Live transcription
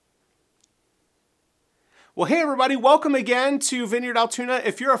Well, hey everybody, welcome again to Vineyard Altoona.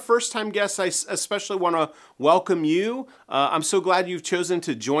 If you're a first-time guest, I especially want to welcome you. I'm so glad you've chosen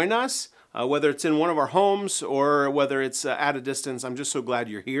to join us, whether it's in one of our homes or whether it's at a distance. I'm just so glad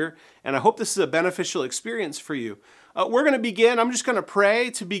you're here, and I hope this is a beneficial experience for you. We're going to begin. I'm just going to pray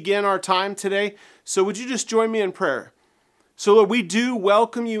to begin our time today. So would you just join me in prayer? So Lord, we do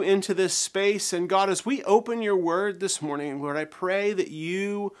welcome you into this space, and God, as we open your word this morning, Lord, I pray that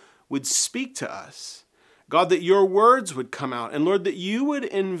you would speak to us. God, that your words would come out, and Lord, that you would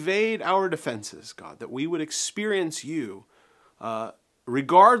invade our defenses, God, that we would experience you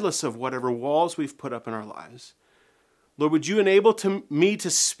regardless of whatever walls we've put up in our lives. Lord, would you enable me to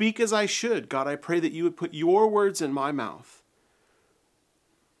speak as I should? God, I pray that you would put your words in my mouth.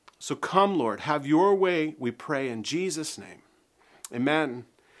 So come, Lord, have your way, we pray in Jesus' name. Amen.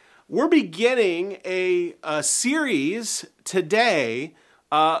 We're beginning a series today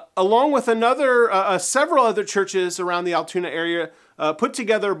along with several other churches around the Altoona area, put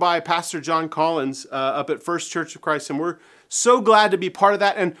together by Pastor John Collins up at First Church of Christ, and we're so glad to be part of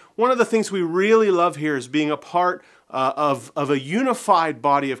that. And one of the things we really love here is being a part of a unified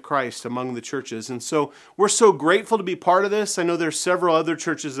body of Christ among the churches. And so we're so grateful to be part of this. I know there's several other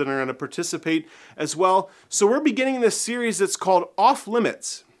churches that are going to participate as well. So we're beginning this series that's called Off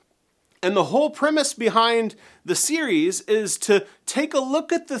Limits. And the whole premise behind the series is to take a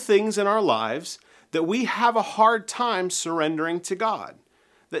look at the things in our lives that we have a hard time surrendering to God,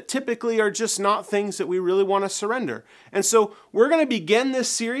 that typically are just not things that we really want to surrender. And so we're going to begin this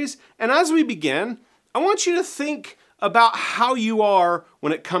series. And as we begin, I want you to think about how you are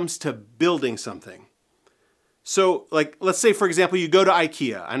when it comes to building something. So, let's say, for example, you go to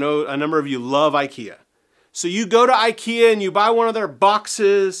IKEA. I know a number of you love IKEA. So you go to IKEA and you buy one of their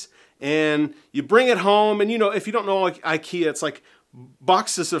boxes, and you bring it home, and if you don't know IKEA, it's like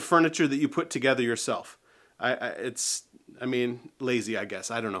boxes of furniture that you put together yourself. Lazy, I guess.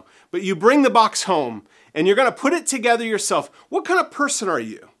 I don't know. But you bring the box home, and you're going to put it together yourself. What kind of person are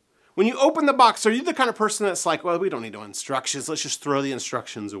you? When you open the box, are you the kind of person that's like, well, we don't need no instructions. Let's just throw the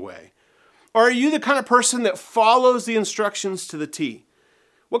instructions away. Or are you the kind of person that follows the instructions to the T?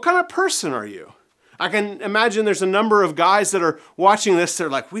 What kind of person are you? I can imagine there's a number of guys that are watching this. They're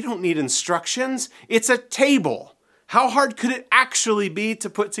like, we don't need instructions. It's a table. How hard could it actually be to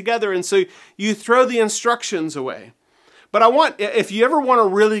put together? And so you throw the instructions away. But if you ever want a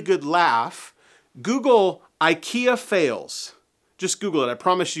really good laugh, Google IKEA fails. Just Google it. I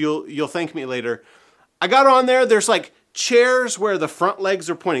promise you'll thank me later. I got on there. There's like chairs where the front legs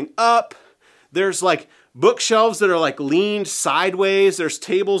are pointing up. There's like bookshelves that are like leaned sideways. There's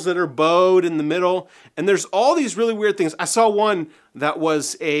tables that are bowed in the middle. And there's all these really weird things. I saw one that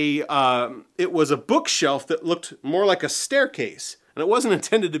was it was a bookshelf that looked more like a staircase. And it wasn't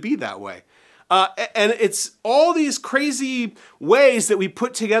intended to be that way. And it's all these crazy ways that we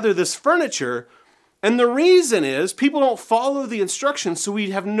put together this furniture. And the reason is people don't follow the instructions, so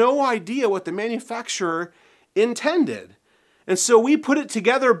we have no idea what the manufacturer intended. And so we put it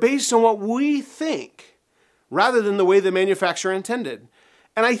together based on what we think, rather than the way the manufacturer intended.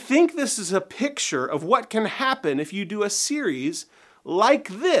 And I think this is a picture of what can happen if you do a series like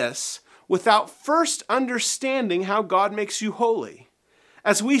this without first understanding how God makes you holy.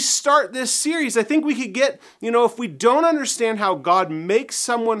 As we start this series, I think we could get, if we don't understand how God makes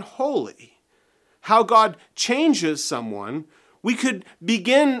someone holy, how God changes someone, we could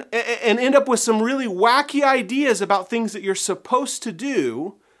begin and end up with some really wacky ideas about things that you're supposed to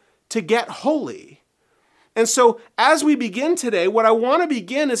do to get holy. And so as we begin today, what I want to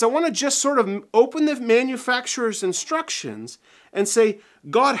begin is I want to just sort of open the manufacturer's instructions and say,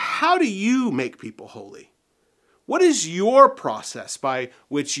 God, how do you make people holy? What is your process by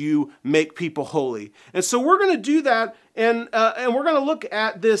which you make people holy? And so we're going to do that, and we're going to look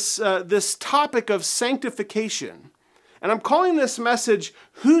at this topic of sanctification. And I'm calling this message,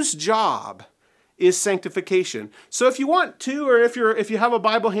 Whose Job is Sanctification? So if you want to, or if you have a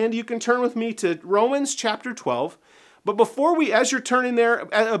Bible handy, you can turn with me to Romans chapter 12. But as you're turning there,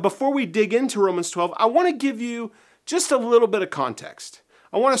 before we dig into Romans 12, I want to give you just a little bit of context.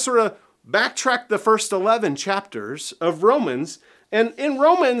 I want to sort of backtrack the first 11 chapters of Romans. And in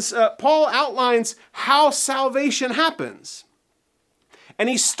Romans, Paul outlines how salvation happens. And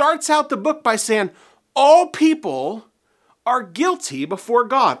he starts out the book by saying, all people are guilty before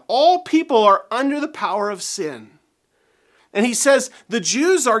God. All people are under the power of sin. And he says the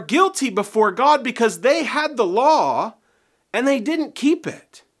Jews are guilty before God because they had the law and they didn't keep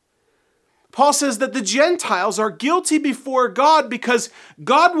it. Paul says that the Gentiles are guilty before God because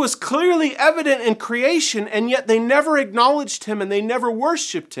God was clearly evident in creation, and yet they never acknowledged him and they never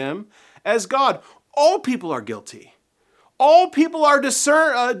worshiped him as God. All people are guilty. All people are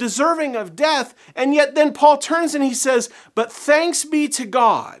deserving of death. And yet then Paul turns and he says, but thanks be to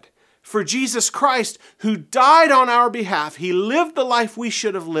God for Jesus Christ, who died on our behalf. He lived the life we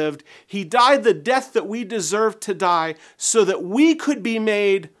should have lived. He died the death that we deserved to die so that we could be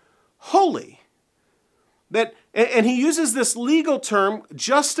made holy. And he uses this legal term,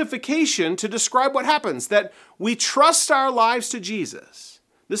 justification, to describe what happens, that we trust our lives to Jesus.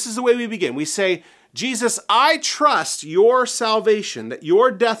 This is the way we begin. We say, Jesus, I trust your salvation, that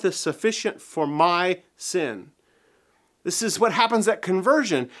your death is sufficient for my sin. This is what happens at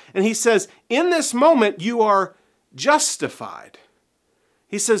conversion. And he says, in this moment, you are justified.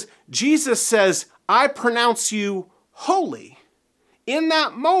 He says, Jesus says, I pronounce you holy. In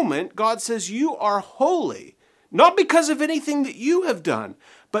that moment, God says, you are holy. Not because of anything that you have done,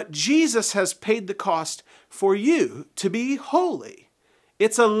 but Jesus has paid the cost for you to be holy.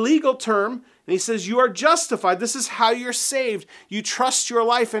 It's a legal term, and he says you are justified. This is how you're saved. You trust your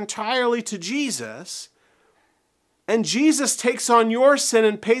life entirely to Jesus, and Jesus takes on your sin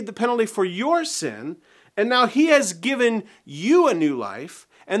and paid the penalty for your sin, and now he has given you a new life,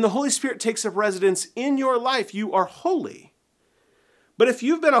 and the Holy Spirit takes up residence in your life. You are holy. But if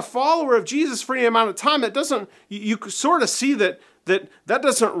you've been a follower of Jesus for any amount of time, it doesn't, you sort of see that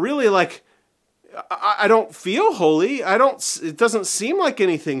doesn't really I don't feel holy. It doesn't seem like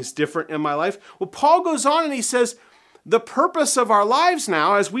anything's different in my life. Well, Paul goes on and he says, the purpose of our lives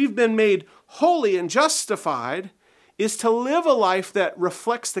now, as we've been made holy and justified, is to live a life that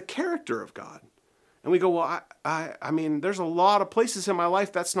reflects the character of God. And we go, well, I mean, there's a lot of places in my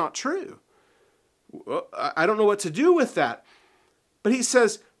life that's not true. Well, I don't know what to do with that. But he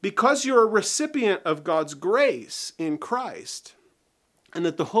says, because you're a recipient of God's grace in Christ, and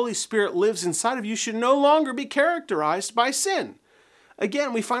that the Holy Spirit lives inside of you, should no longer be characterized by sin.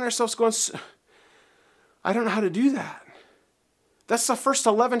 Again, we find ourselves going, I don't know how to do that. That's the first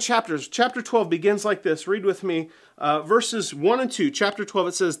 11 chapters. Chapter 12 begins like this. Read with me verses 1 and 2. Chapter 12,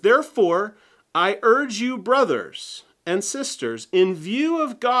 it says, therefore, I urge you, brothers and sisters, in view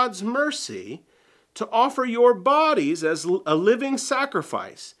of God's mercy, to offer your bodies as a living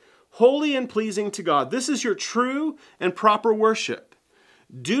sacrifice, holy and pleasing to God. This is your true and proper worship.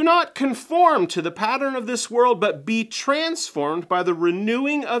 Do not conform to the pattern of this world, but be transformed by the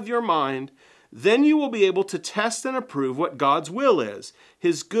renewing of your mind. Then you will be able to test and approve what God's will is,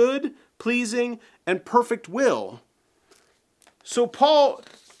 his good, pleasing, and perfect will. So Paul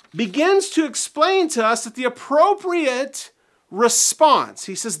begins to explain to us that the appropriate response,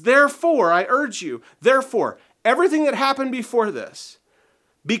 he says, therefore, I urge you, therefore, everything that happened before this,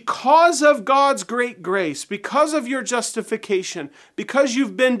 because of God's great grace, because of your justification, because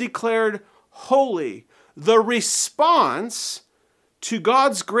you've been declared holy, the response to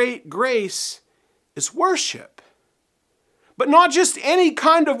God's great grace is worship. But not just any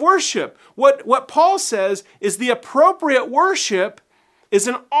kind of worship. What Paul says is the appropriate worship is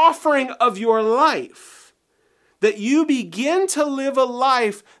an offering of your life. That you begin to live a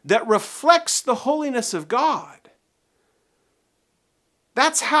life that reflects the holiness of God.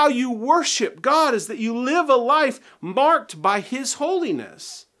 That's how you worship God, is that you live a life marked by his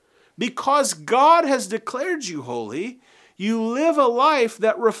holiness. Because God has declared you holy, you live a life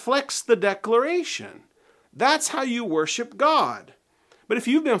that reflects the declaration. That's how you worship God. But if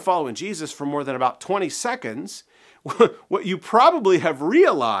you've been following Jesus for more than about 20 seconds, what you probably have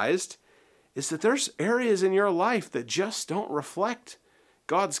realized is that there's areas in your life that just don't reflect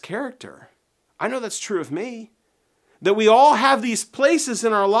God's character. I know that's true of me. That we all have these places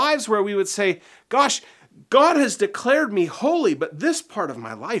in our lives where we would say, gosh, God has declared me holy, but this part of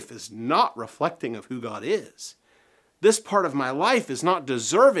my life is not reflecting of who God is. This part of my life is not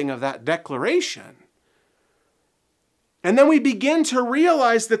deserving of that declaration. And then we begin to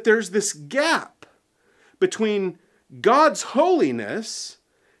realize that there's this gap between God's holiness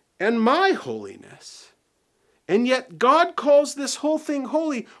and my holiness. And yet God calls this whole thing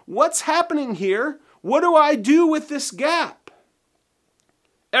holy. What's happening here? What do I do with this gap?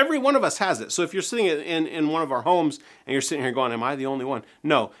 Every one of us has it. So if you're sitting in one of our homes and you're sitting here going, am I the only one?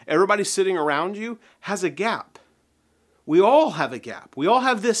 No, everybody sitting around you has a gap. We all have a gap. We all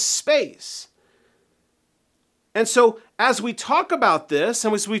have this space. And so as we talk about this,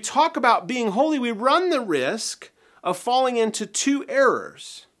 and as we talk about being holy, we run the risk of falling into two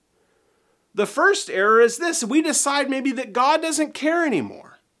errors. The first error is this: we decide maybe that God doesn't care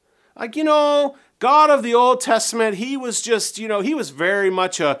anymore. Like, God of the Old Testament, he was just, he was very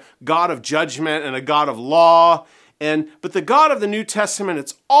much a God of judgment and a God of law. But the God of the New Testament,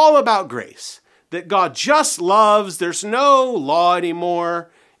 it's all about grace. That God just loves, there's no law anymore.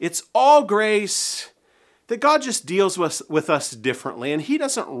 it's all grace, that God just deals with us differently, and he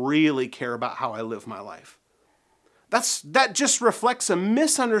doesn't really care about how I live my life. That just reflects a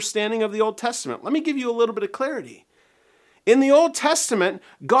misunderstanding of the Old Testament. Let me give you a little bit of clarity. In the Old Testament,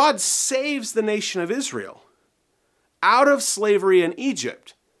 God saves the nation of Israel out of slavery in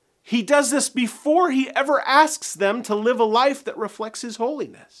Egypt. He does this before he ever asks them to live a life that reflects his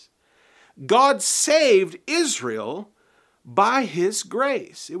holiness. God saved Israel by his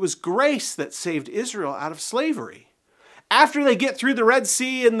grace. It was grace that saved Israel out of slavery. After they get through the Red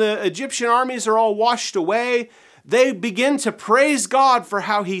Sea and the Egyptian armies are all washed away, they begin to praise God for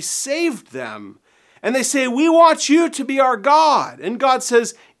how he saved them. And they say, we want you to be our God. And God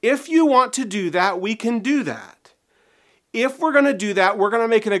says, if you want to do that, we can do that. If we're going to do that, we're going to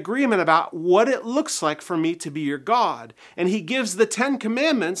make an agreement about what it looks like for me to be your God. And he gives the 10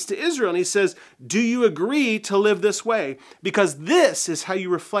 commandments to Israel. And he says, do you agree to live this way? Because this is how you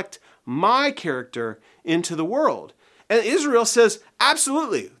reflect my character into the world. And Israel says,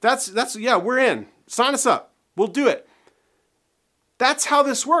 absolutely. That's yeah, we're in. Sign us up. We'll do it. That's how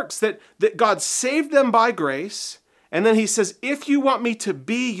this works, that God saved them by grace. And then he says, if you want me to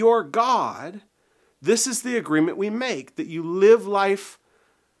be your God, this is the agreement we make, that you live life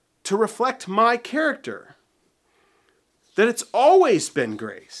to reflect my character. That it's always been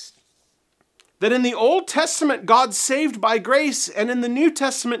grace. That in the Old Testament, God saved by grace, and in the New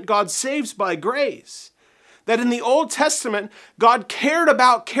Testament, God saves by grace. That in the Old Testament, God cared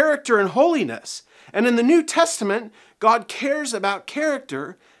about character and holiness. And in the New Testament, God cares about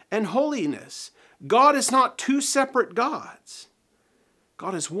character and holiness. God is not two separate gods.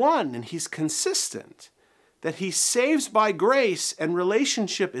 God is one, and he's consistent. That he saves by grace, and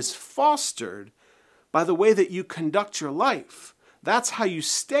relationship is fostered by the way that you conduct your life. That's how you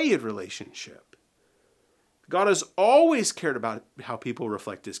stay in relationship. God has always cared about how people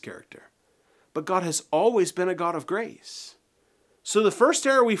reflect his character. But God has always been a God of grace. So the first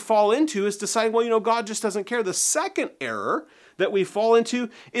error we fall into is deciding, well, God just doesn't care. The second error that we fall into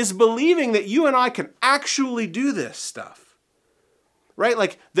is believing that you and I can actually do this stuff. Right?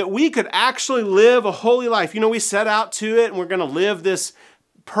 Like that we could actually live a holy life. We set out to it and we're going to live this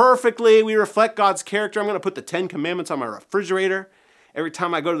perfectly. We reflect God's character. I'm going to put the 10 commandments on my refrigerator. Every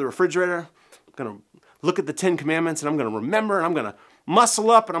time I go to the refrigerator, I'm going to look at the 10 commandments and I'm going to remember, and I'm going to muscle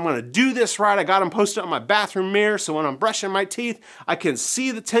up, and I'm going to do this right. I got them posted on my bathroom mirror, so when I'm brushing my teeth, I can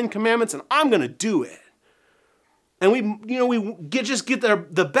see the 10 commandments, and I'm going to do it. And we just get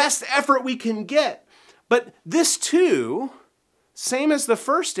the best effort we can get. But this too, same as the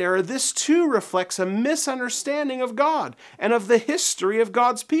first error, this too reflects a misunderstanding of God and of the history of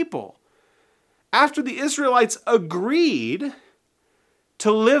God's people. After the Israelites agreed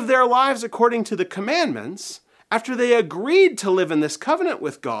to live their lives according to the commandments, after they agreed to live in this covenant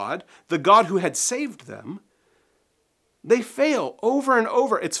with God, the God who had saved them, they fail over and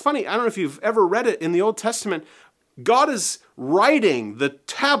over. It's funny, I don't know if you've ever read it in the Old Testament. God is writing the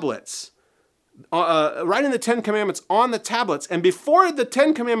tablets, writing the 10 commandments on the tablets. And before the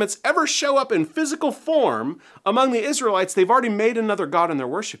 10 commandments ever show up in physical form among the Israelites, they've already made another God and they're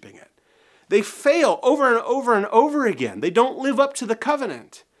worshiping it. They fail over and over and over again. They don't live up to the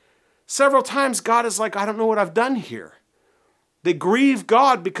covenant. Several times God is like, I don't know what I've done here. They grieve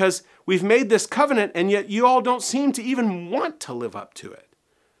God because we've made this covenant and yet you all don't seem to even want to live up to it.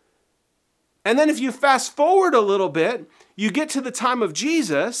 And then if you fast forward a little bit, you get to the time of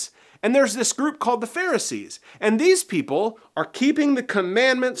Jesus and there's this group called the Pharisees. And these people are keeping the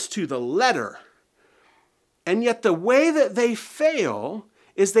commandments to the letter. And yet the way that they fail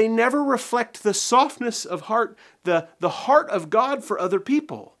is they never reflect the softness of heart, the heart of God for other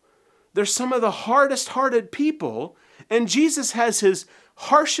people. They're some of the hardest-hearted people, and Jesus has his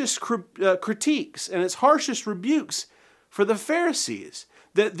harshest critiques and his harshest rebukes for the Pharisees.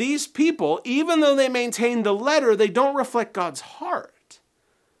 That these people, even though they maintain the letter, they don't reflect God's heart.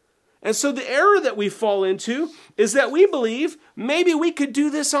 And so the error that we fall into is that we believe maybe we could do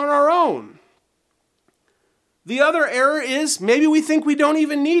this on our own. The other error is maybe we think we don't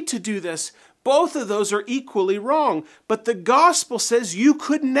even need to do this. Both of those are equally wrong, but the gospel says you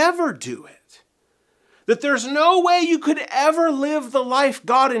could never do it. That there's no way you could ever live the life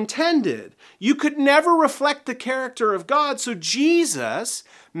God intended. You could never reflect the character of God, so Jesus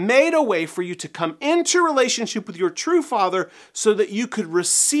made a way for you to come into relationship with your true Father so that you could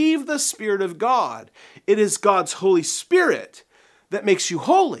receive the Spirit of God. It is God's Holy Spirit that makes you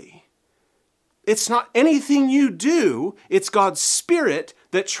holy. It's not anything you do, it's God's Spirit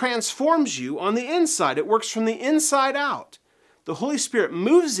that transforms you on the inside. It works from the inside out. The Holy Spirit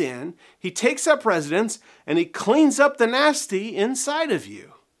moves in, he takes up residence, and he cleans up the nasty inside of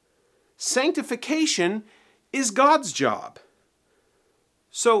you. Sanctification is God's job.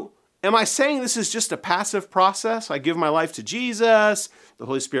 So, am I saying this is just a passive process? I give my life to Jesus, the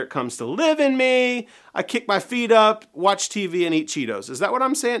Holy Spirit comes to live in me, I kick my feet up, watch TV, and eat Cheetos. Is that what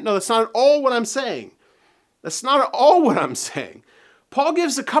I'm saying? No, that's not at all what I'm saying. That's not at all what I'm saying. Paul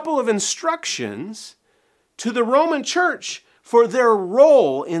gives a couple of instructions to the Roman church for their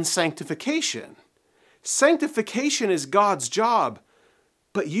role in sanctification. Sanctification is God's job,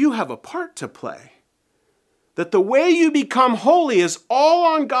 but you have a part to play. That the way you become holy is all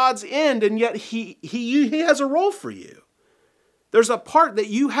on God's end, and yet He has a role for you. There's a part that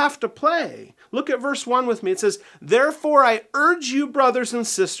you have to play. Look at verse 1 with me. It says, "Therefore I urge you, brothers and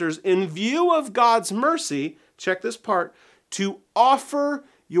sisters, in view of God's mercy," check this part, "to offer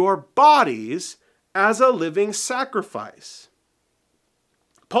your bodies as a living sacrifice."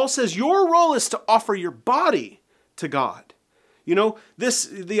 Paul says your role is to offer your body to God. You know,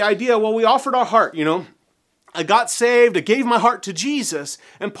 the idea, well, we offered our heart, I got saved, I gave my heart to Jesus.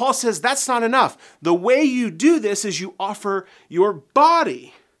 And Paul says that's not enough. The way you do this is you offer your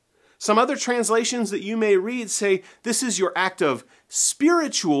body. Some other translations that you may read say this is your act of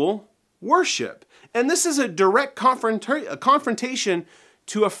spiritual worship. And this is a direct confrontation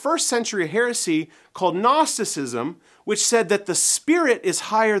to a first century heresy called Gnosticism, which said that the spirit is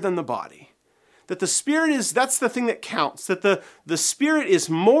higher than the body. That the spirit that's the thing that counts. That the spirit is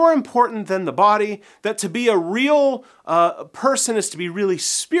more important than the body. That to be a real person is to be really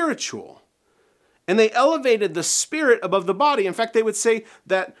spiritual. And they elevated the spirit above the body. In fact, they would say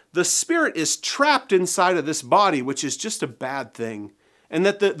that the spirit is trapped inside of this body, which is just a bad thing. And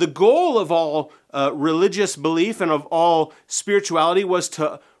that the goal of all religious belief and of all spirituality was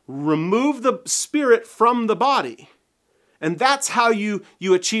to remove the spirit from the body. And that's how you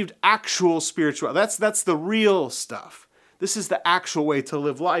achieved actual spirituality. That's the real stuff. This is the actual way to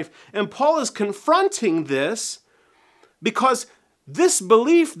live life. And Paul is confronting this because this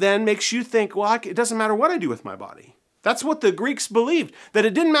belief then makes you think, well, it doesn't matter what I do with my body. That's what the Greeks believed, that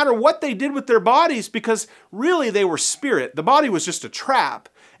it didn't matter what they did with their bodies because really they were spirit. The body was just a trap.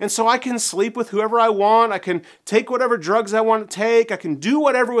 And so I can sleep with whoever I want. I can take whatever drugs I want to take. I can do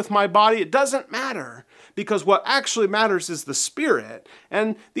whatever with my body. It doesn't matter because what actually matters is the spirit.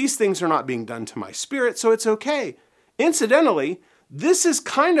 And these things are not being done to my spirit, so it's okay. Incidentally, this is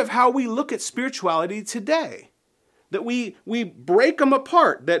kind of how we look at spirituality today. That we break them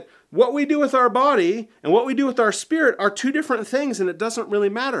apart. That what we do with our body and what we do with our spirit are two different things and it doesn't really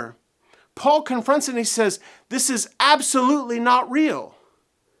matter. Paul confronts it and he says, this is absolutely not real.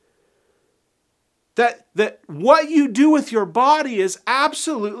 That what you do with your body is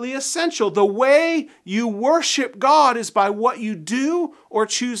absolutely essential. The way you worship God is by what you do or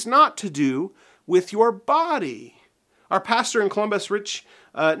choose not to do with your body. Our pastor in Columbus, Rich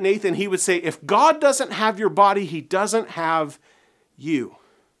Nathan, he would say, if God doesn't have your body, he doesn't have you.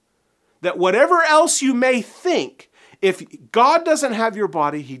 That whatever else you may think, if God doesn't have your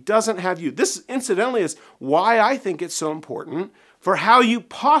body, he doesn't have you. This, incidentally, is why I think it's so important for how you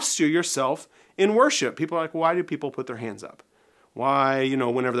posture yourself in worship. People are like, why do people put their hands up? Why,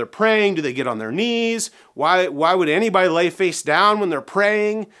 whenever they're praying, do they get on their knees? Why would anybody lay face down when they're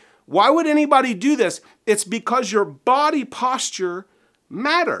praying? Why would anybody do this? It's because your body posture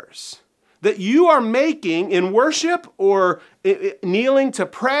matters. That you are making in worship or kneeling to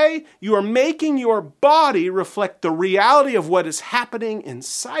pray, you are making your body reflect the reality of what is happening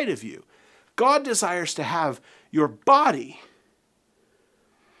inside of you. God desires to have your body.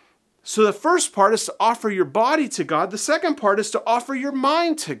 So the first part is to offer your body to God. The second part is to offer your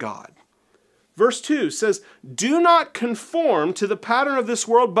mind to God. Verse 2 says, do not conform to the pattern of this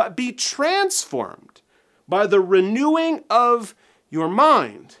world, but be transformed by the renewing of your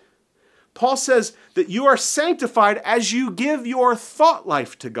mind. Paul says that you are sanctified as you give your thought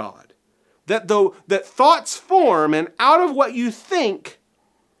life to God. That thoughts form, and out of what you think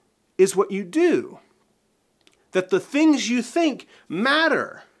is what you do. That the things you think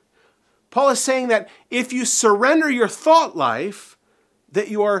matter. Paul is saying that if you surrender your thought life, that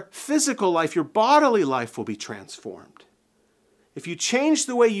your physical life, your bodily life will be transformed. If you change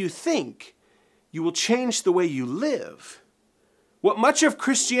the way you think, you will change the way you live. What much of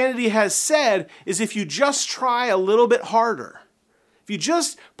Christianity has said is if you just try a little bit harder, if you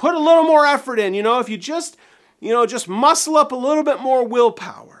just put a little more effort in, if you just muscle up a little bit more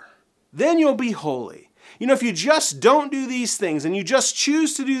willpower, then you'll be holy. If you just don't do these things and you just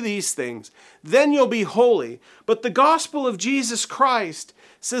choose to do these things, then you'll be holy. But the gospel of Jesus Christ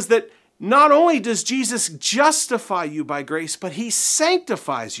says that not only does Jesus justify you by grace, but he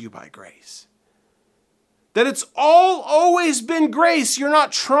sanctifies you by grace. That it's all always been grace. You're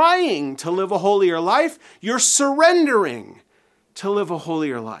not trying to live a holier life. You're surrendering to live a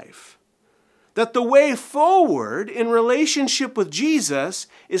holier life. That the way forward in relationship with Jesus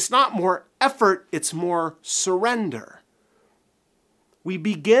is not more effort, it's more surrender. We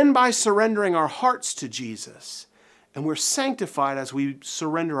begin by surrendering our hearts to Jesus, and we're sanctified as we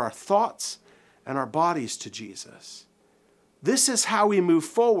surrender our thoughts and our bodies to Jesus. This is how we move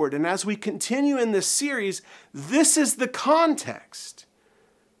forward. And as we continue in this series, this is the context.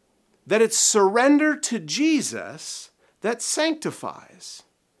 That it's surrender to Jesus that sanctifies.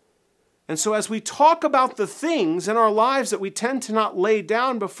 And so as we talk about the things in our lives that we tend to not lay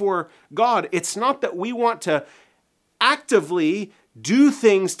down before God, it's not that we want to actively do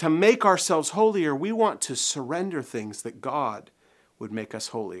things to make ourselves holier. We want to surrender things that God would make us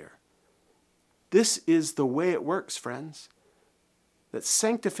holier. This is the way it works, friends. That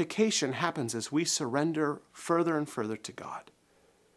sanctification happens as we surrender further and further to God.